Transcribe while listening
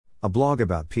A blog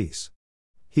about peace.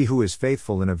 He who is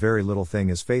faithful in a very little thing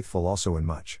is faithful also in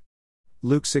much.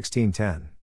 Luke 16:10.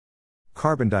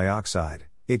 Carbon dioxide,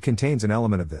 it contains an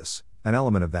element of this, an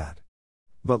element of that.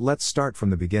 But let's start from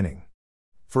the beginning.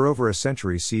 For over a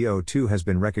century, CO2 has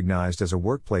been recognized as a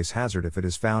workplace hazard if it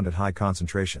is found at high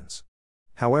concentrations.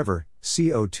 However,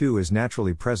 CO2 is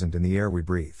naturally present in the air we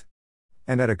breathe.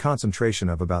 And at a concentration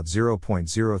of about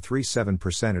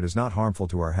 0.037%, it is not harmful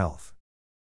to our health.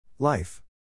 Life.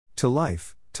 To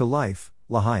life,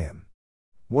 L'chaim.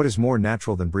 What is more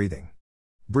natural than breathing?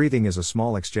 Breathing is a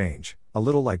small exchange, a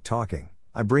little like talking.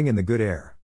 I bring in the good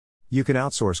air. You can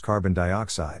outsource carbon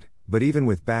dioxide, but even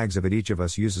with bags of it, each of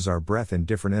us uses our breath in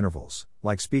different intervals,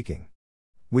 like speaking.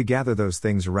 We gather those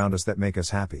things around us that make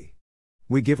us happy.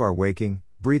 We give our waking,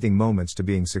 breathing moments to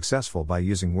being successful by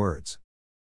using words.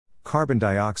 Carbon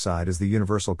dioxide is the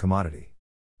universal commodity.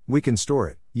 We can store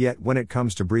it, yet when it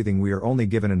comes to breathing, we are only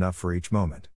given enough for each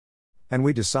moment. And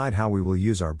we decide how we will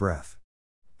use our breath.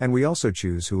 And we also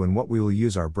choose who and what we will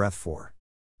use our breath for.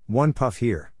 One puff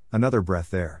here, another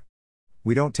breath there.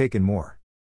 We don't take in more.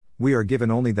 We are given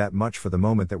only that much for the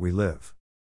moment that we live.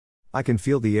 I can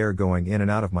feel the air going in and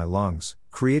out of my lungs,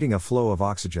 creating a flow of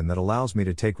oxygen that allows me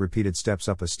to take repeated steps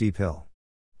up a steep hill.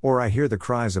 Or I hear the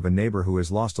cries of a neighbor who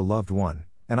has lost a loved one,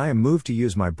 and I am moved to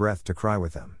use my breath to cry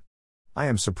with them. I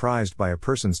am surprised by a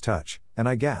person's touch, and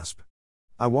I gasp.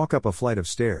 I walk up a flight of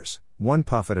stairs, one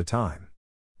puff at a time.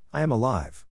 I am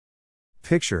alive.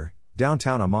 Picture,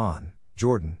 downtown Amman,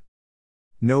 Jordan.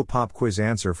 No pop quiz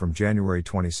answer from January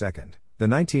 22nd, the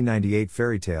 1998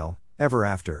 fairy tale, Ever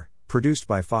After, produced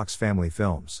by Fox Family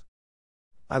Films.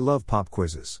 I love pop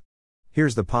quizzes.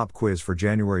 Here's the pop quiz for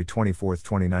January 24,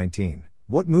 2019.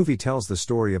 What movie tells the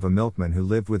story of a milkman who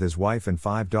lived with his wife and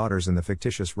 5 daughters in the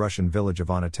fictitious Russian village of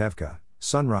Anatevka?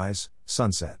 Sunrise,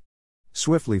 sunset.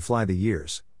 Swiftly fly the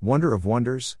years, wonder of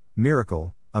wonders,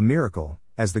 miracle, a miracle,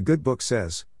 as the good book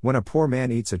says, when a poor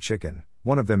man eats a chicken,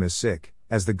 one of them is sick,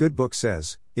 as the good book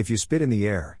says, if you spit in the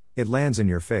air, it lands in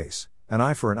your face, an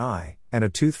eye for an eye, and a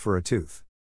tooth for a tooth.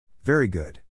 Very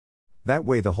good. That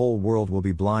way the whole world will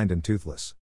be blind and toothless.